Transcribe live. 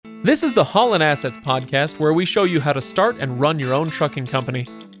This is the Haulin Assets podcast where we show you how to start and run your own trucking company.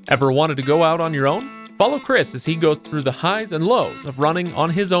 Ever wanted to go out on your own? Follow Chris as he goes through the highs and lows of running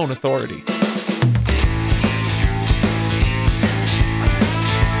on his own authority.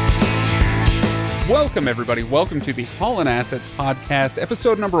 Welcome, everybody. Welcome to the Haulin Assets podcast,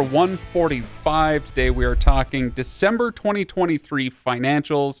 episode number 145. Today we are talking December 2023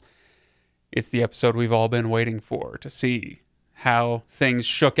 financials. It's the episode we've all been waiting for to see how things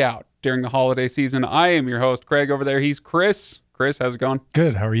shook out during the holiday season. I am your host, Craig. Over there, he's Chris. Chris, how's it going?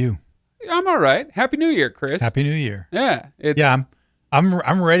 Good. How are you? I'm all right. Happy New Year, Chris. Happy New Year. Yeah.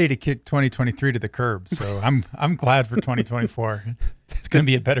 I'm ready to kick 2023 to the curb. So I'm glad for 2024. It's going to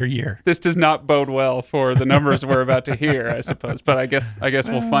be a better year. This does not bode well for the numbers we're about to hear, I suppose. But I guess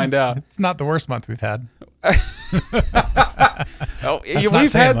we'll find out. It's not the worst month we've had.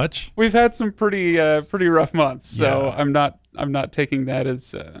 Much. We've had some pretty rough months. So yeah. I'm not taking that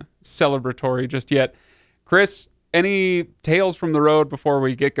as celebratory just yet. Chris, any tales from the road before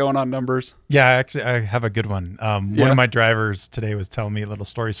we get going on numbers? Yeah, actually, I have a good one. One of my drivers today was telling me a little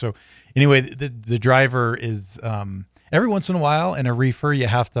story. So anyway, the driver is every once in a while in a reefer, you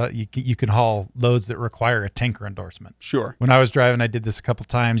can haul loads that require a tanker endorsement. Sure. When I was driving, I did this a couple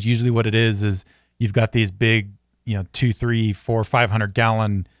times. Usually what it is you've got these big, 2, 3, 4, 500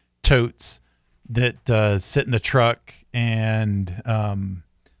 gallon totes that sit in the truck and,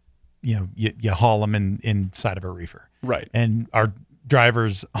 you haul them inside of a reefer. Right. And our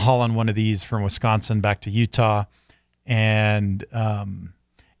driver's hauling one of these from Wisconsin back to Utah. And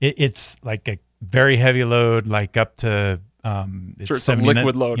it's like a very heavy load, like up to it's a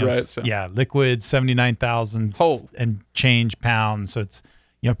liquid load, right? So. Yeah, liquid 79,000 and change pounds. So it's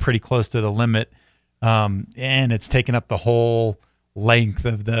pretty close to the limit. And it's taken up the whole length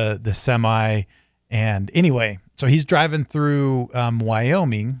of the semi. And anyway, so he's driving through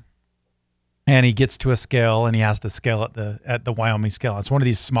Wyoming, and he gets to a scale, and he has to scale at the Wyoming scale. It's one of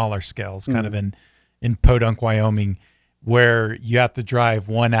these smaller scales, kind of in Podunk, Wyoming, where you have to drive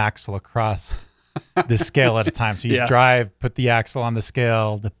one axle across the scale at a time. So you drive, put the axle on the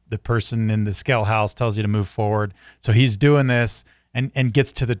scale. The person in the scale house tells you to move forward. So he's doing this and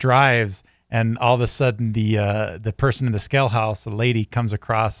gets to the drives. And all of a sudden, the person in the scale house, the lady, comes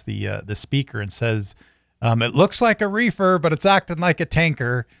across the speaker and says, "It looks like a reefer, but it's acting like a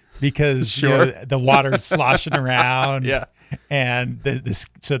tanker because the water's sloshing around." Yeah, and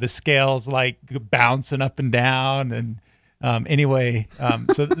so the scale's like bouncing up and down. And anyway,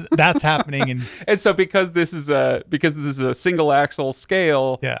 so that's happening. And so because this is a single axle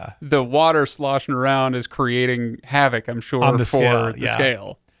scale, the water sloshing around is creating havoc, I'm sure, on the for scale, the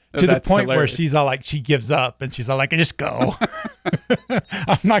scale. To the point where she's all like, she gives up and she's all like, "Just go."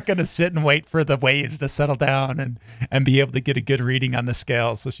 I'm not going to sit and wait for the waves to settle down and be able to get a good reading on the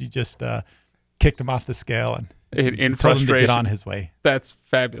scale. So she just kicked him off the scale and in told him frustration to get on his way. That's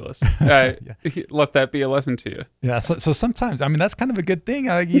fabulous. Let that be a lesson to you. Yeah. So sometimes, that's kind of a good thing.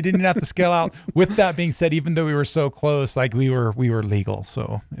 You didn't have to scale out. With that being said, even though we were so close, like we were legal,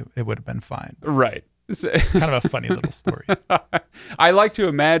 so it would have been fine. Right. Kind of a funny little story. I like to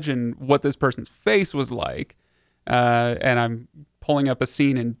imagine what this person's face was like, and I'm pulling up a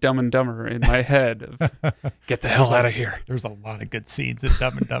scene in Dumb and Dumber in my head of get the hell out of here. There's a lot of good scenes in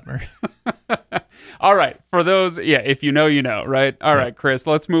Dumb and Dumber. All right. For those, if you know, you know, right? All right, Chris,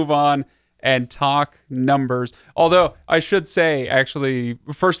 let's move on and talk numbers. Although I should say, actually,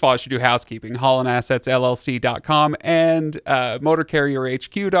 first of all, I should do housekeeping. HaulinAssetsLLC.com and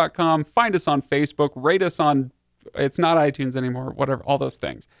MotorCarrierHQ.com. Find us on Facebook. Rate us on, it's not iTunes anymore, whatever, all those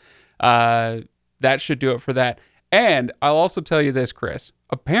things. That should do it for that. And I'll also tell you this, Chris.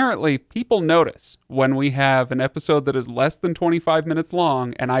 Apparently, people notice when we have an episode that is less than 25 minutes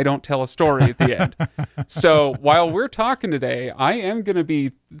long and I don't tell a story at the end. So while we're talking today, I am going to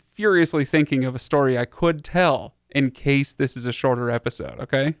be furiously thinking of a story I could tell in case this is a shorter episode,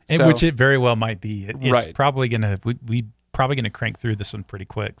 okay? Which it very well might be. It's right. Probably going to... We probably going to crank through this one pretty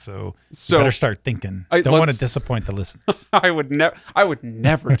quick, so you better start thinking. Don't want to disappoint the listeners. I would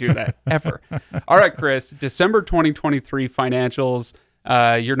never do that, ever. All right, Chris, December 2023 financials.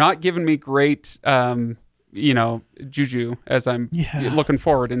 You're not giving me great, juju as I'm looking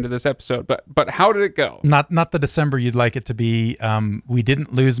forward into this episode. But how did it go? Not the December you'd like it to be. We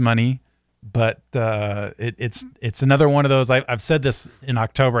didn't lose money, but it's another one of those. I've said this in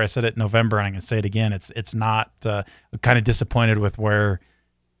October. I said it in November, and I'm going to say it again. It's not kind of disappointed with where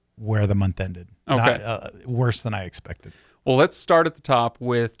the month ended. Okay, worse than I expected. Well, let's start at the top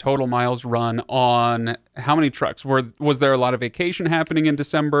with total miles run on how many trucks. Was there a lot of vacation happening in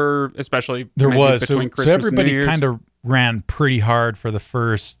December, especially there was between so Christmas everybody and New Year's? ran pretty hard for the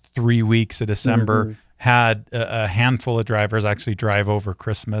first 3 weeks of December. Had a handful of drivers actually drive over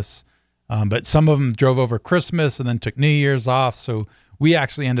Christmas, but some of them drove over Christmas and then took New Year's off. So we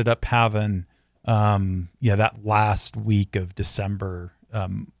actually ended up having, that last week of December,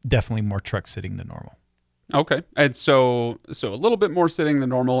 definitely more trucks sitting than normal. Okay. And so a little bit more sitting than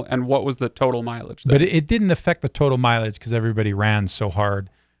normal. And what was the total mileage then? But it didn't affect the total mileage because everybody ran so hard.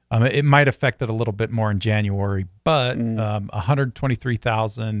 It might affect it a little bit more in January, but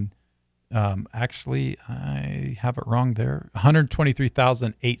 123,000. Actually, I have it wrong there.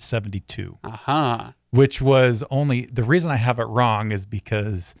 123,872. Which was only, the reason I have it wrong is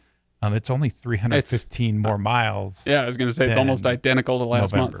because it's only 315 more miles. Yeah, I was going to say it's almost identical to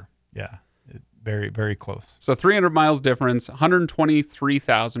last month. Yeah, very, very close. So 300 miles difference,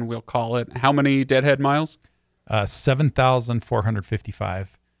 123,000 we'll call it. How many Deadhead miles?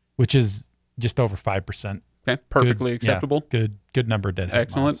 7,455, which is just over 5%. Okay, perfectly acceptable. Yeah, good number of Deadhead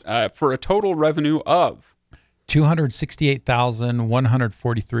Excellent. miles. For a total revenue of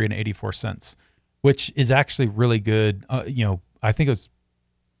 $268,143.84, which is actually really good. I think it was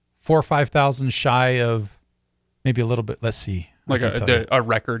 4,000 or 5,000 shy of maybe a little bit. Let's see, like a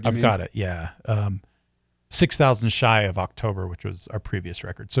record. I've got it. Yeah, 6,000 shy of October, which was our previous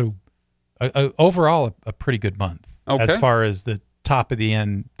record. So overall, a pretty good month as far as the top of the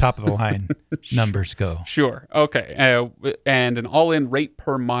line numbers go. Sure. Okay. And an all-in rate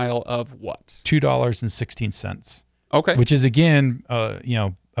per mile of what? $2.16. Okay. Which is again,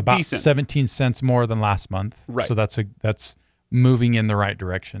 about decent. 17 cents more than last month. Right. So that's moving in the right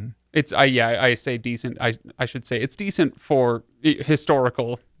direction. It's I say decent. I should say it's decent for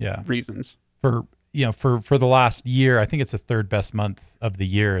historical reasons. For the last year, I think it's the third best month of the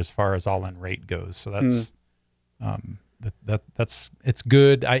year as far as all-in rate goes. So that's that's it's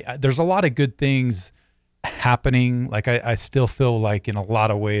good. There's a lot of good things happening. Like I still feel like in a lot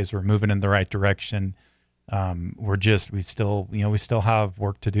of ways we're moving in the right direction. We still have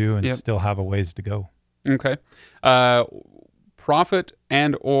work to do and still have a ways to go. Okay. Profit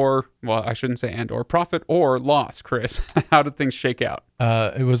I shouldn't say profit or loss, Chris. How did things shake out?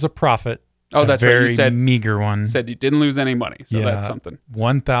 It was a profit. Oh, that's right. You said meager one. Said you didn't lose any money, so that's something.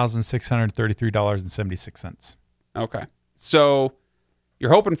 $1,633.76. Okay, so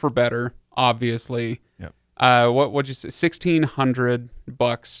you're hoping for better, obviously. Yep. What'd you say?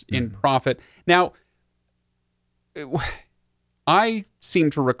 $1,600 in profit. Now, I seem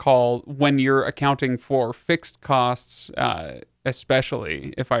to recall when you're accounting for fixed costs,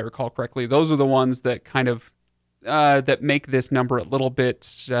 especially if I recall correctly, those are the ones that kind of that make this number a little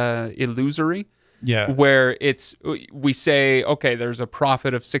bit illusory. Yeah. Where we say, okay, there's a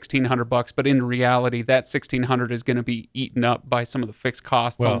profit of $1,600, but in reality, that $1,600 is going to be eaten up by some of the fixed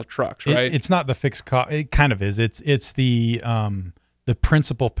costs on the trucks, right? It's not the fixed cost. It kind of is. It's the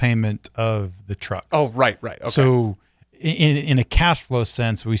principal payment of the trucks. Oh, right. Okay. So in a cash flow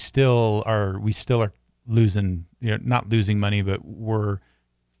sense, we still are losing, not losing money, but we're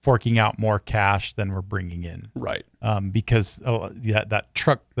forking out more cash than we're bringing in. Right. Because that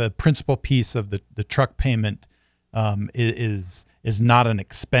truck, the principal piece of the truck payment is not an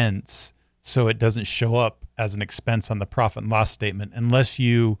expense, so it doesn't show up as an expense on the profit and loss statement unless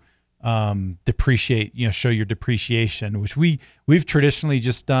you depreciate, show your depreciation, which we've traditionally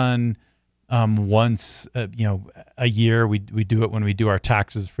just done once, a year. We do it when we do our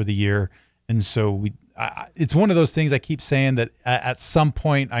taxes for the year, and so it's one of those things I keep saying that at some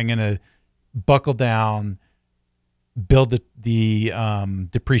point I'm going to buckle down, build the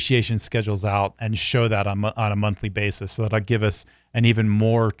depreciation schedules out, and show that on a monthly basis, so that'll give us an even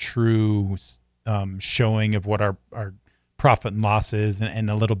more true showing of what our profit and loss is,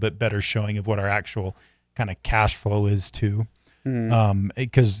 and a little bit better showing of what our actual kind of cash flow is too.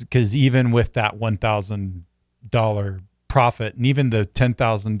 Because even with that $1,000 profit, and even the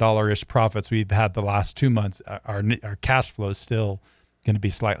 $10,000-ish profits we've had the last 2 months, our cash flow is still going to be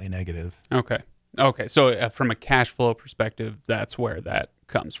slightly negative. Okay. So from a cash flow perspective, that's where that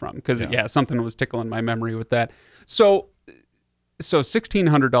comes from. Because something was tickling my memory with that. So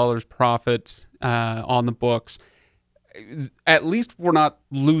 $1,600 profit on the books. At least we're not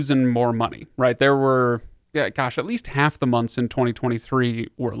losing more money, right? There were, at least half the months in 2023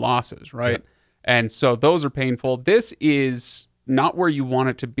 were losses, right? Yep. And so those are painful. This is not where you want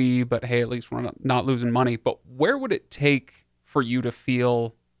it to be, but hey, at least we're not losing money. But where would it take for you to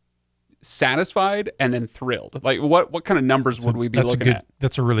feel satisfied and then thrilled? Like what kind of numbers would we be looking at?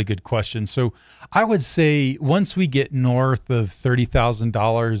 That's a really good question. So I would say once we get north of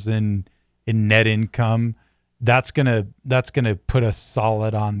 $30,000 in net income, that's gonna put us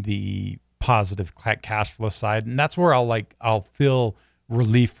solid on the positive cash flow side. And that's where I'll feel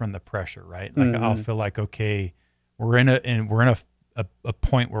relief from the pressure, right? Like I'll feel like, okay, we're in a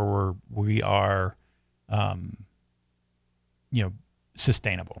point where we are,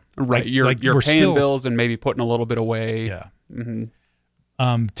 sustainable. Right. You're paying still, bills and maybe putting a little bit away. Yeah.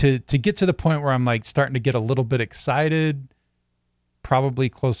 To get to the point where I'm like starting to get a little bit excited, probably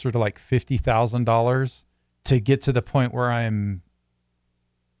closer to like $50,000. To get to the point where I'm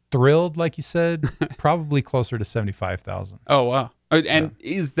thrilled, like you said, probably closer to 75,000. Oh, wow. And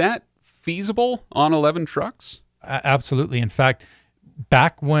is that feasible on 11 trucks? Absolutely. In fact,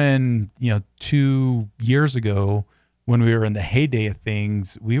 back when, 2 years ago, when we were in the heyday of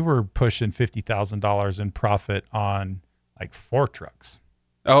things, we were pushing $50,000 in profit on like 4 trucks.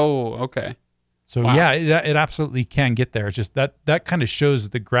 Oh, okay. So wow. Yeah, it absolutely can get there. It's just that kind of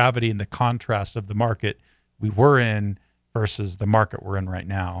shows the gravity and the contrast of the market we were in versus the market we're in right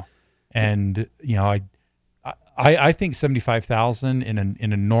now. And, I think 75,000 in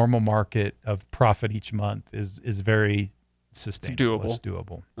a normal market of profit each month is very sustainable. It's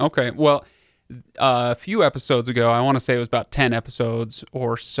doable. Okay. Well, a few episodes ago, I want to say it was about 10 episodes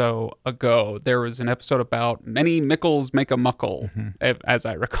or so ago, there was an episode about many mickles make a muckle, as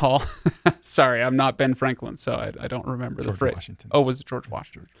I recall. Sorry, I'm not Ben Franklin, so I don't remember the phrase. Washington. Oh, was it George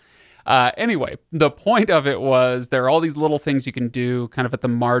Washington? Anyway, the point of it was there are all these little things you can do kind of at the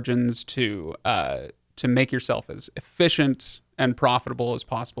margins to make yourself as efficient and profitable as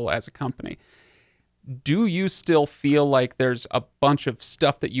possible as a company. Do you still feel like there's a bunch of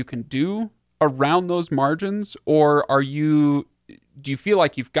stuff that you can do around those margins, or do you feel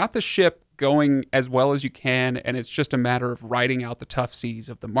like you've got the ship going as well as you can and it's just a matter of riding out the tough seas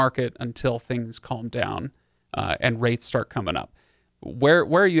of the market until things calm down and rates start coming up? Where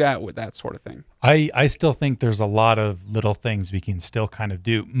are you at with that sort of thing? I still think there's a lot of little things we can still kind of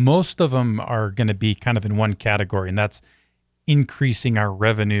do. Most of them are going to be kind of in one category, and that's increasing our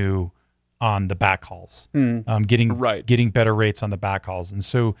revenue on the backhauls, getting better rates on the backhauls. And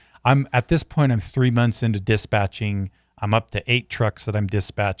so I'm 3 months into dispatching. I'm up to 8 trucks that I'm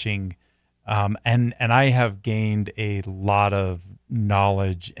dispatching. And I have gained a lot of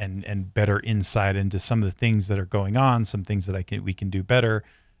knowledge and better insight into some of the things that are going on, some things that we can do better,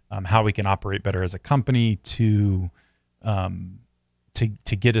 how we can operate better as a company to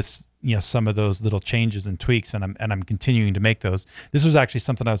get us, some of those little changes and tweaks, and I'm continuing to make those. This was actually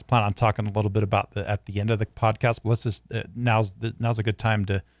something I was planning on talking a little bit about at the end of the podcast, but let's just now's a good time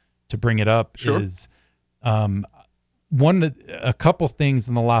to bring it up. Sure. Is a couple things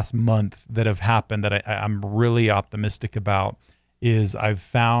in the last month that have happened that I'm really optimistic about is I've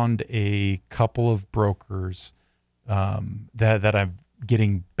found a couple of brokers that I'm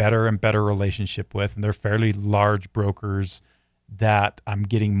getting better and better relationship with, and they're fairly large brokers that I'm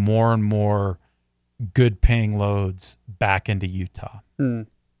getting more and more good paying loads back into Utah. And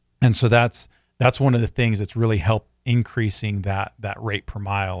so that's one of the things that's really helped increasing that rate per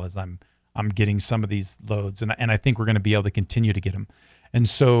mile as I'm getting some of these loads, and I think we're going to be able to continue to get them. And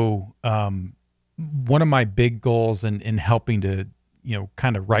so one of my big goals in helping to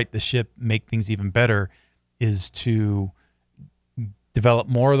kind of right the ship, make things even better, is to develop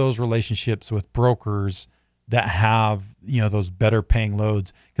more of those relationships with brokers that have those better paying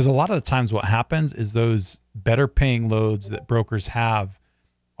loads. Because a lot of the times what happens is those better paying loads that brokers have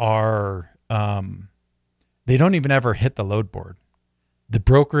are they don't even ever hit the load board. The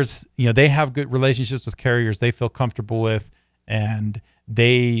brokers, they have good relationships with carriers they feel comfortable with, and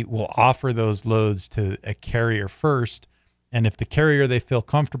they will offer those loads to a carrier first. And if the carrier they feel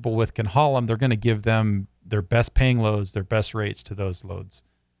comfortable with can haul them, they're going to give them their best paying loads, their best rates to those loads,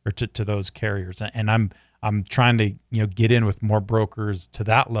 or to those carriers. And I'm trying to get in with more brokers to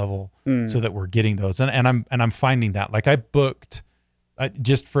that level so that we're getting those. And I'm finding that, like, I booked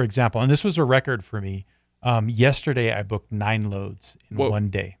just for example, and this was a record for me. Yesterday I booked 9 loads in one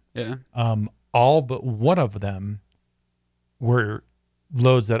day. Yeah. All but one of them were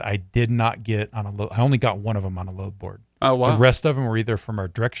loads that I did not get on a load. I only got one of them on a load board. Oh, wow. The rest of them were either from our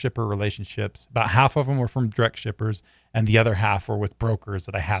direct shipper relationships. About half of them were from direct shippers, and the other half were with brokers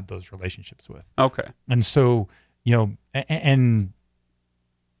that I had those relationships with. Okay. And so, and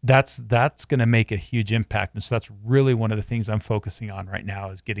that's going to make a huge impact. And so that's really one of the things I'm focusing on right now,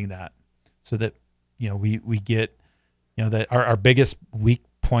 is getting that so that, we get, that our biggest weak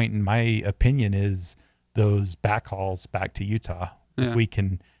point, in my opinion, is those backhauls back to Utah. Yeah. If we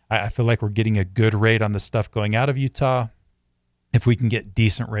can, I feel like we're getting a good rate on the stuff going out of Utah. If we can get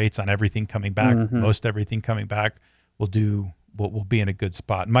decent rates on everything coming back, most everything coming back, we'll be in a good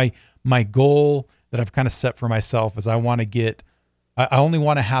spot. My goal that I've kind of set for myself is I want to get I only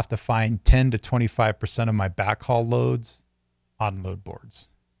want to have to find 10 to 25% of my backhaul loads on load boards.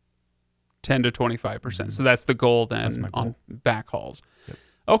 10 to 25%. So that's the goal then That's my goal. on backhauls. Yep.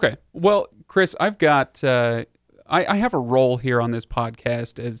 Okay. Well, Chris, I've got, I have a role here on this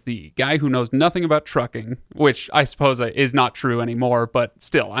podcast as the guy who knows nothing about trucking, which I suppose is not true anymore, but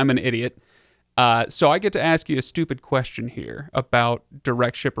still, I'm an idiot. So I get to ask you a stupid question here about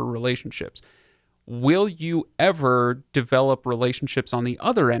direct shipper relationships. Will you ever develop relationships on the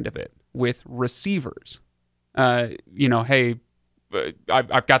other end of it with receivers? Hey,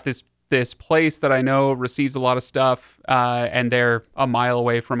 I've got this place that I know receives a lot of stuff, and they're a mile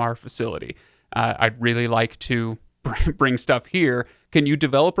away from our facility. I'd really like to bring stuff here. Can you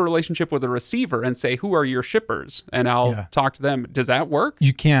develop a relationship with a receiver and say, who are your shippers? And I'll talk to them. Does that work?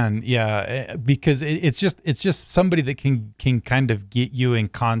 You can, yeah, because it's just somebody that can kind of get you in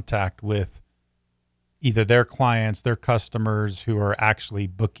contact with either their clients, their customers who are actually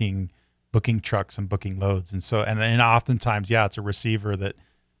booking trucks and booking loads. And so, and oftentimes, it's a receiver that,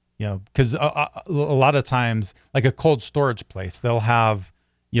 because a lot of times, like a cold storage place, they'll have,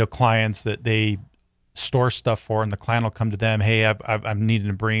 clients that they store stuff for, and the client will come to them, hey, I'm needing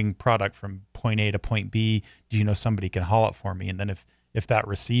to bring product from point A to point B. Do you know somebody can haul it for me? And then if that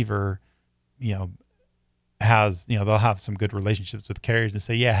receiver, has, they'll have some good relationships with carriers and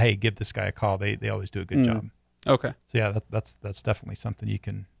say, yeah, hey, give this guy a call. They always do a good job. Okay. So that's definitely something you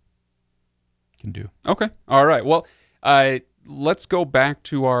can do. Okay. All right. Well, let's go back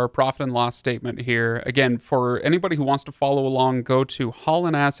to our profit and loss statement here. Again, for anybody who wants to follow along, go to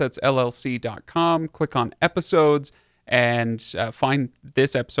haulinassetsllc.com, click on episodes, and find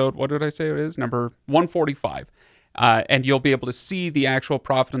this episode. What did I say it is? Number 145. And you'll be able to see the actual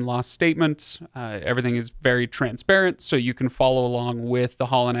profit and loss statement. Everything is very transparent, so you can follow along with the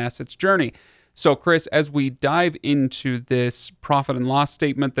Haulin Assets journey. So, Chris, as we dive into this profit and loss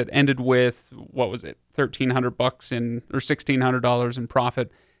statement that ended with, what was it, $1,300 or $1,600 in profit,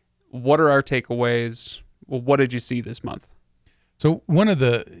 what are our takeaways? Well, what did you see this month? So one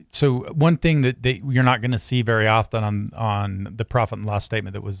thing that you're not going to see very often on the profit and loss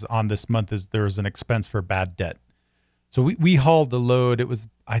statement that was on this month is there was an expense for bad debt. So we hauled the load.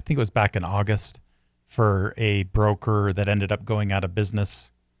 I think it was back in August for a broker that ended up going out of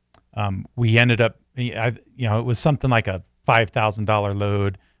business. We ended up, it was something like a $5,000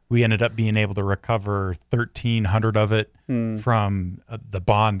 load. We ended up being able to recover $1,300 of it from the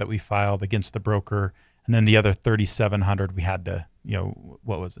bond that we filed against the broker. And then the other $3,700 we had to,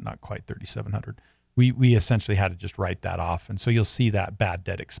 what was it? Not quite $3,700. We essentially had to just write that off. And so you'll see that bad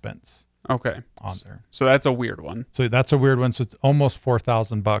debt expense. Okay. On there. So that's a weird one. So that's a weird one. So it's almost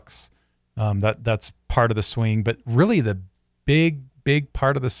 $4,000. That's part of the swing, but really the big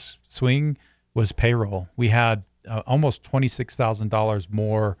part of the swing was payroll. We had almost $26,000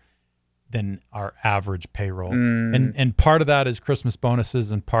 more than our average payroll. And part of that is Christmas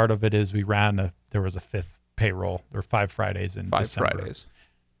bonuses, and part of it is there was a fifth payroll. There were 5 Fridays in December. 5 Fridays.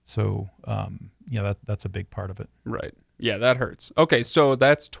 So, that's a big part of it. Right. Yeah, that hurts. Okay, so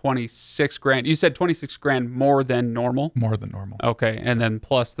that's $26,000. You said $26,000 more than normal? More than normal. Okay, and then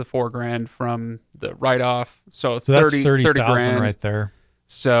plus the $4,000 from the write-off. So that's 30,000 right there.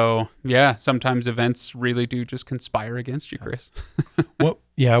 So, yeah, sometimes events really do just conspire against you, Chris.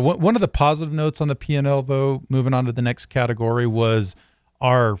 One of the positive notes on the P&L, though, moving on to the next category, was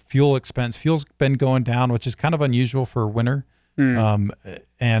our fuel expense. Fuel's been going down, which is kind of unusual for winter.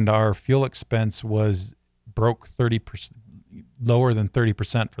 And our fuel expense broke 30%, lower than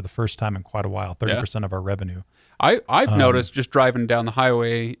 30% for the first time in quite a while, 30% of our revenue. I've noticed just driving down the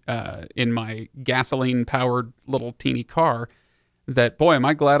highway in my gasoline-powered little teeny car that, boy, am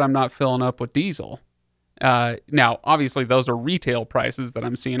I glad I'm not filling up with diesel. Now, obviously, those are retail prices that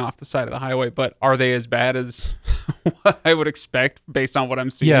I'm seeing off the side of the highway, but are they as bad as what I would expect based on what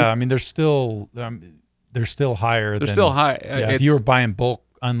I'm seeing? Yeah, I mean, they're still higher. They're still high. If you were buying bulk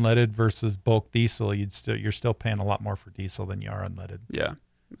unleaded versus bulk diesel, you're still paying a lot more for diesel than you are unleaded. Yeah.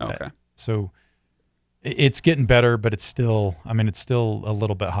 Okay. So it's getting better, but it's still a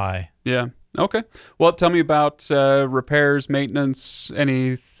little bit high. Yeah. Okay. Well, tell me about repairs, maintenance,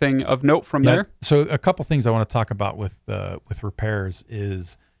 anything of note from there. So a couple things I want to talk about with repairs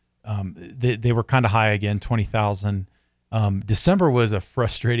is they were kind of high again, 20,000. December was a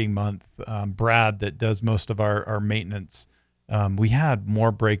frustrating month. Brad, that does most of our maintenance, we had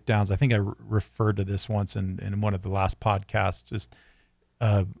more breakdowns. I think I referred to this once in one of the last podcasts. Just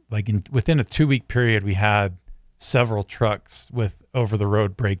within a 2-week period, we had several trucks with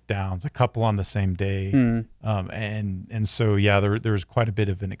over-the-road breakdowns, a couple on the same day. And so, there was quite a bit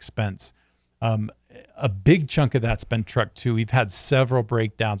of an expense. a big chunk of that's been truck 2. We've had several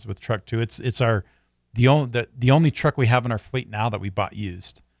breakdowns with truck 2. It's the only truck we have in our fleet now that we bought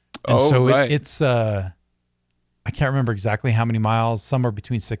used. And right. It's I can't remember exactly how many miles, somewhere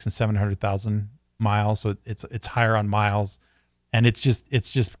between 600,000 and 700,000 miles. So it's higher on miles. And it's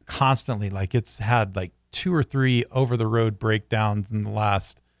just constantly, like, it's had like 2 or 3 over the road breakdowns in the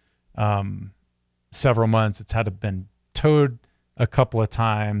last several months. It's had to been towed a couple of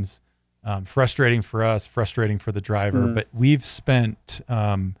times. Frustrating for us, frustrating for the driver, but we've spent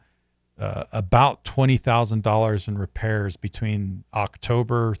about $20,000 in repairs between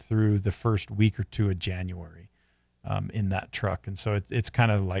October through the first week or 2 of January in that truck. And so it's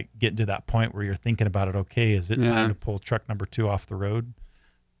kind of like getting to that point where you're thinking about it. Okay, is it time to pull truck number 2 off the road?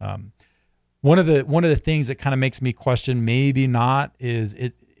 One of the things that kind of makes me question, maybe not, is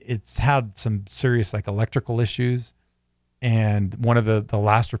it's had some serious like electrical issues. And one of the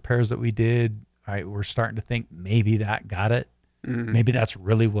last repairs that we did, we're starting to think maybe that got it. Maybe that's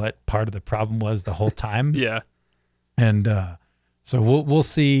really what part of the problem was the whole time. Yeah. And so we'll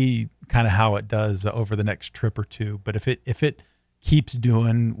see kind of how it does over the next trip or 2. But if it keeps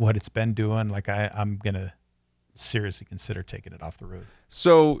doing what it's been doing, like I'm gonna seriously consider taking it off the road.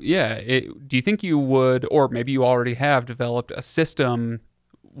 So do you think you would, or maybe you already have developed a system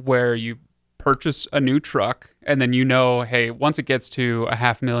where you purchase a new truck and then hey, once it gets to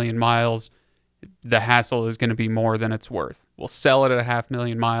 500,000 miles, the hassle is going to be more than it's worth. We'll sell it at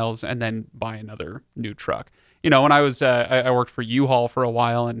 500,000 miles and then buy another new truck. When I was I worked for U-Haul for a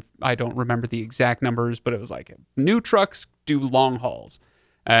while, and I don't remember the exact numbers, but it was like new trucks do long hauls.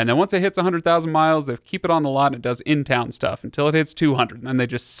 And then once it hits 100,000 miles, they keep it on the lot and it does in-town stuff until it hits 200, and then they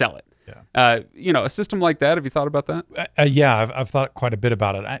just sell it. Yeah. A system like that, have you thought about that? Yeah, I've thought quite a bit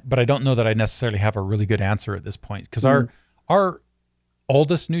about it, but I don't know that I necessarily have a really good answer at this point, because our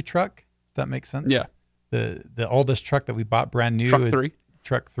oldest new truck, if that makes sense. Yeah. The oldest truck that we bought brand new,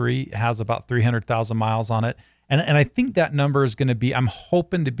 truck 3 has about 300,000 miles on it. And I think that number is going to be, I'm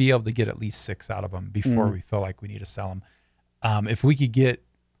hoping to be able to get at least 6 out of them before we feel like we need to sell them. If we could get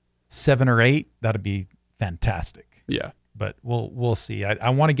 7 or 8, that'd be fantastic. Yeah. But we'll see. I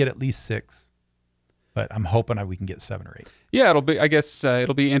want to get at least 6, but I'm hoping we can get 7 or 8. Yeah, it'll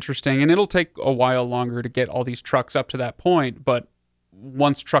be interesting, and it'll take a while longer to get all these trucks up to that point. But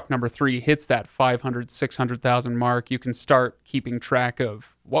once truck number 3 hits that 500,000, 600,000 mark, you can start keeping track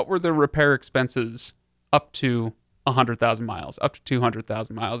of what were the repair expenses up to 100,000 miles, up to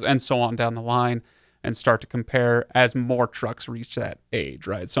 200,000 miles, and so on down the line, and start to compare as more trucks reach that age,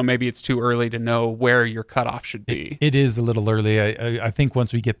 right? So maybe it's too early to know where your cutoff should be. It is a little early. I think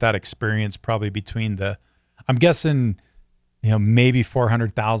once we get that experience, probably between I'm guessing, maybe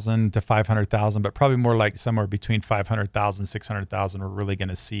 400,000 to 500,000, but probably more like somewhere between 500,000, 600,000, we're really going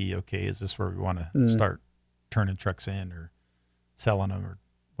to see, okay, is this where we want to start turning trucks in or selling them, or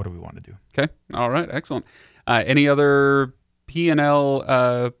what do we want to do? Okay. All right. Excellent. Any other P&L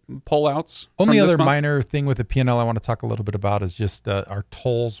pullouts? Only other minor thing with the P&L I want to talk a little bit about is just our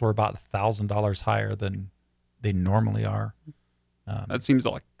tolls were about $1,000 higher than they normally are. That seems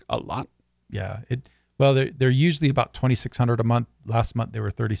like a lot. Yeah. They're usually about $2,600 a month. Last month they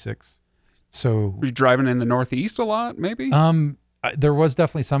were $36,000. So were you driving in the Northeast a lot, maybe? There was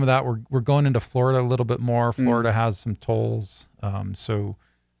definitely some of that. We're going into Florida a little bit more. Florida has some tolls. So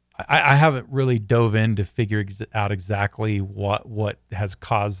I haven't really dove in to figure out exactly what has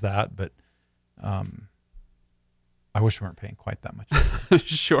caused that, but I wish we weren't paying quite that much.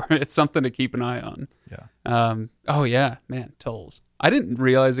 Sure, it's something to keep an eye on. Yeah. Oh yeah, man, tolls. I didn't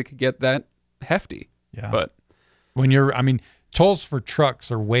realize it could get that hefty. Yeah. But tolls for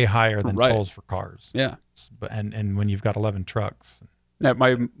trucks are way higher than tolls for cars. Yeah. And when you've got 11 trucks.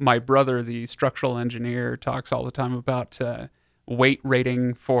 My brother, the structural engineer, talks all the time about weight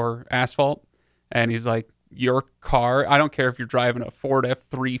rating for asphalt, and he's like, your car, I don't care if you're driving a Ford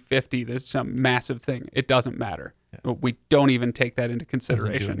F-350, there's some massive thing, it doesn't matter. Yeah. We don't even take that into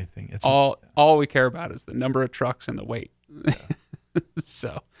consideration. Doesn't do anything. It's all we care about is the number of trucks and the weight. Yeah.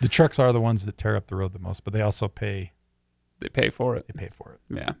 So the trucks are the ones that tear up the road the most, but they also pay. They pay for it.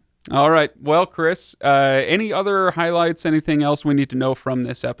 Yeah. All right. Well, Chris, any other highlights, anything else we need to know from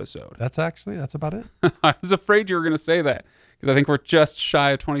this episode? That's about it. I was afraid you were going to say that, because I think we're just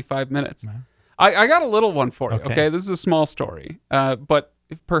shy of 25 minutes. No. I got a little one for you. Okay. This is a small story, but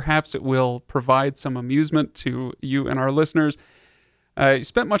perhaps it will provide some amusement to you and our listeners. You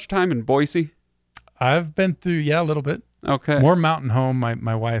spent much time in Boise? I've been through, a little bit. Okay. More Mountain Home.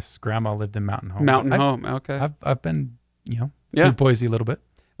 My wife's grandma lived in Mountain Home. Mountain Home. Okay. I've been, through Boise a little bit.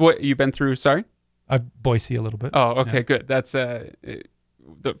 What you've been through? Sorry. Boise a little bit. Oh, okay, good. That's the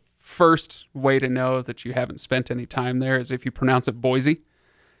first way to know that you haven't spent any time there is if you pronounce it Boise.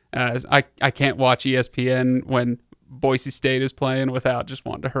 I can't watch ESPN when Boise State is playing without just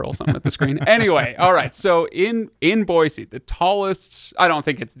wanting to hurl something at the screen. Anyway, all right. So in Boise, the tallest, I don't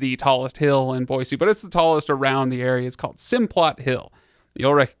think it's the tallest hill in Boise, but it's the tallest around the area. It's called Simplot Hill.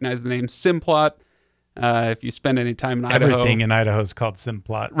 You'll recognize the name Simplot if you spend any time in Idaho. Everything in Idaho is called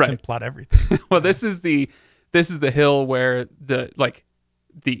Simplot. Right. Simplot everything. Well, this is the hill where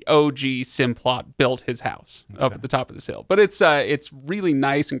the OG Simplot built his house up at the top of this hill. But it's really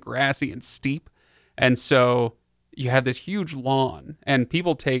nice and grassy and steep. And so you have this huge lawn, and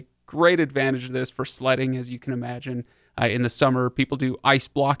people take great advantage of this for sledding, as you can imagine. In the summer, people do ice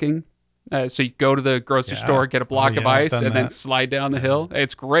blocking. So you go to the grocery store, get a block of ice, and then slide down the hill.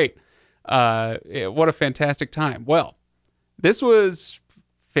 It's great. What a fantastic time. Well, this was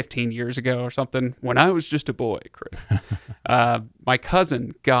 15 years ago or something when I was just a boy, Chris. My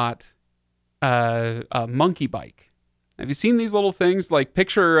cousin got a monkey bike. Have you seen these little things? Like,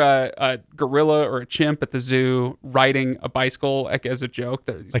 picture a gorilla or a chimp at the zoo riding a bicycle as a joke.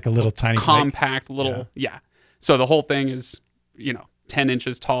 Like a little tiny compact bike. Little, yeah. So the whole thing is, 10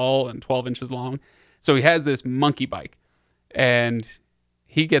 inches tall and 12 inches long. So he has this monkey bike, and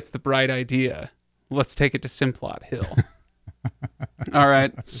he gets the bright idea. Let's take it to Simplot Hill. All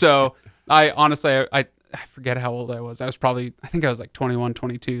right. So I honestly, I forget how old I was. I think I was like 21,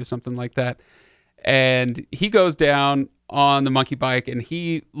 22, something like that. And he goes down on the monkey bike and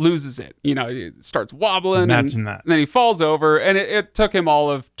he loses it. It starts wobbling. Imagine that. And then he falls over, and it took him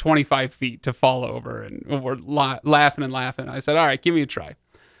all of 25 feet to fall over. And we're laughing and laughing. I said, all right, give me a try.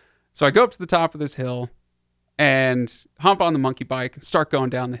 So I go up to the top of this hill and hump on the monkey bike and start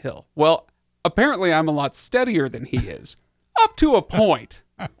going down the hill. Well, apparently I'm a lot steadier than he is, up to a point.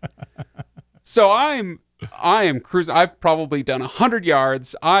 So I am cruising. I've probably done 100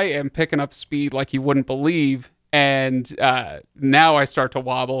 yards. I am picking up speed like you wouldn't believe. And now I start to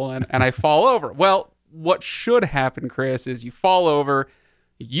wobble and I fall over. Well, what should happen, Chris, is you fall over,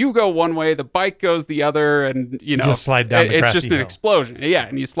 you go one way, the bike goes the other, and you just slide down the grassy It's just an hill. explosion. Yeah,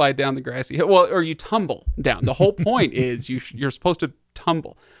 and you slide down the grassy hill. Well, or you tumble down. The whole point is you're supposed to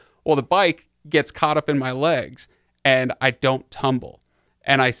tumble. Well, the bike gets caught up in my legs, and I don't tumble.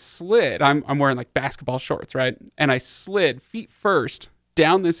 And I slid. I'm wearing like basketball shorts, right? And I slid feet first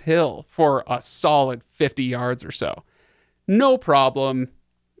down this hill for a solid 50 yards or so. No problem.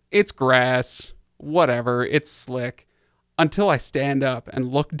 It's grass, whatever. It's slick. Until I stand up and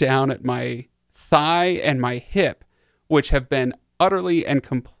look down at my thigh and my hip, which have been utterly and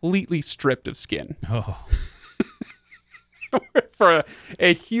completely stripped of skin. Oh. For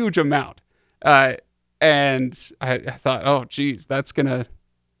a huge amount. And I thought, oh, geez, that's gonna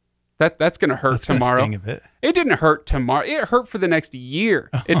hurt tomorrow. Sting a bit. It didn't hurt tomorrow. It hurt for the next year.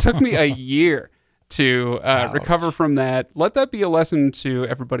 It took me a year to recover from that. Let that be a lesson to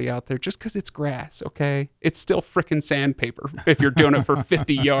everybody out there. Just because it's grass, okay? It's still frickin' sandpaper if you're doing it for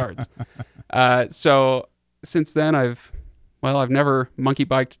 50 yards. So since then, I've never monkey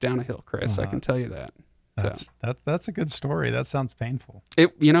biked down a hill, Chris. I can tell you that. That's a good story. That sounds painful.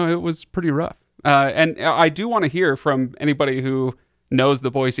 It was pretty rough. And I do want to hear from anybody who knows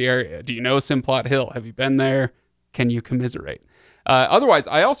the Boise area. Do you know Simplot Hill? Have you been there? Can you commiserate? Otherwise,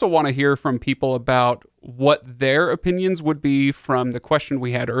 I also want to hear from people about what their opinions would be from the question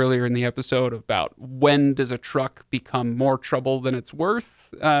we had earlier in the episode about when does a truck become more trouble than it's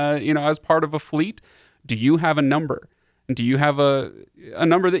worth, as part of a fleet. Do you have a number? Do you have a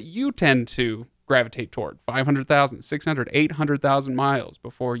number that you tend to gravitate toward? 500,000, 600, 800,000 miles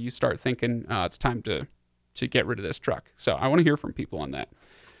before you start thinking it's time to get rid of this truck. So I want to hear from people on that.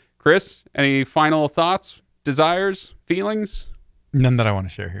 Chris, any final thoughts, desires, feelings? None that I want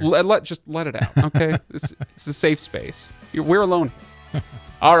to share here. Just let it out, okay? It's a safe space. We're alone.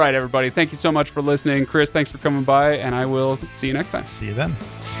 All right, everybody. Thank you so much for listening. Chris, thanks for coming by, and I will see you next time. See you then.